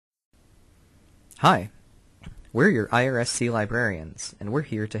Hi, we're your IRSC librarians, and we're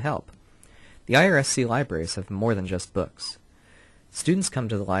here to help. The IRSC libraries have more than just books. Students come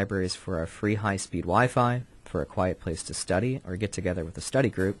to the libraries for a free high-speed Wi-Fi, for a quiet place to study or get together with a study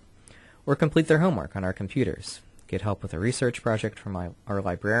group, or complete their homework on our computers, get help with a research project from our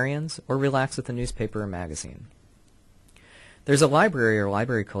librarians, or relax with a newspaper or magazine. There's a library or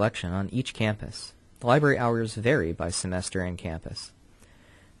library collection on each campus. The library hours vary by semester and campus.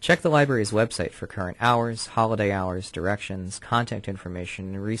 Check the library's website for current hours, holiday hours, directions, contact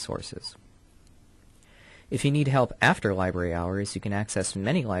information, and resources. If you need help after library hours, you can access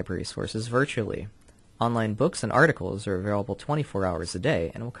many library sources virtually. Online books and articles are available 24 hours a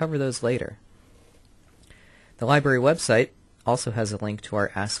day, and we'll cover those later. The library website also has a link to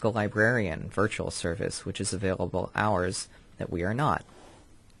our Ask a Librarian virtual service, which is available hours that we are not.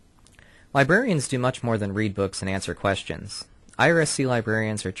 Librarians do much more than read books and answer questions. IRSC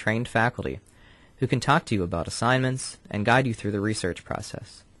librarians are trained faculty who can talk to you about assignments and guide you through the research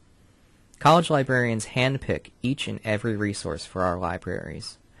process. College librarians handpick each and every resource for our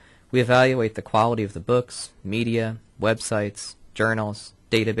libraries. We evaluate the quality of the books, media, websites, journals,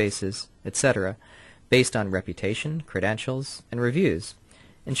 databases, etc. based on reputation, credentials, and reviews,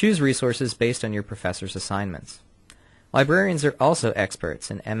 and choose resources based on your professor's assignments. Librarians are also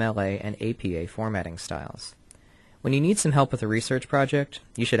experts in MLA and APA formatting styles. When you need some help with a research project,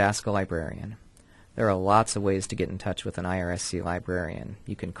 you should ask a librarian. There are lots of ways to get in touch with an IRSC librarian.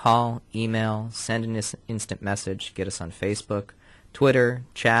 You can call, email, send an instant message, get us on Facebook, Twitter,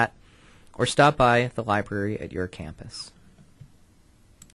 chat, or stop by the library at your campus.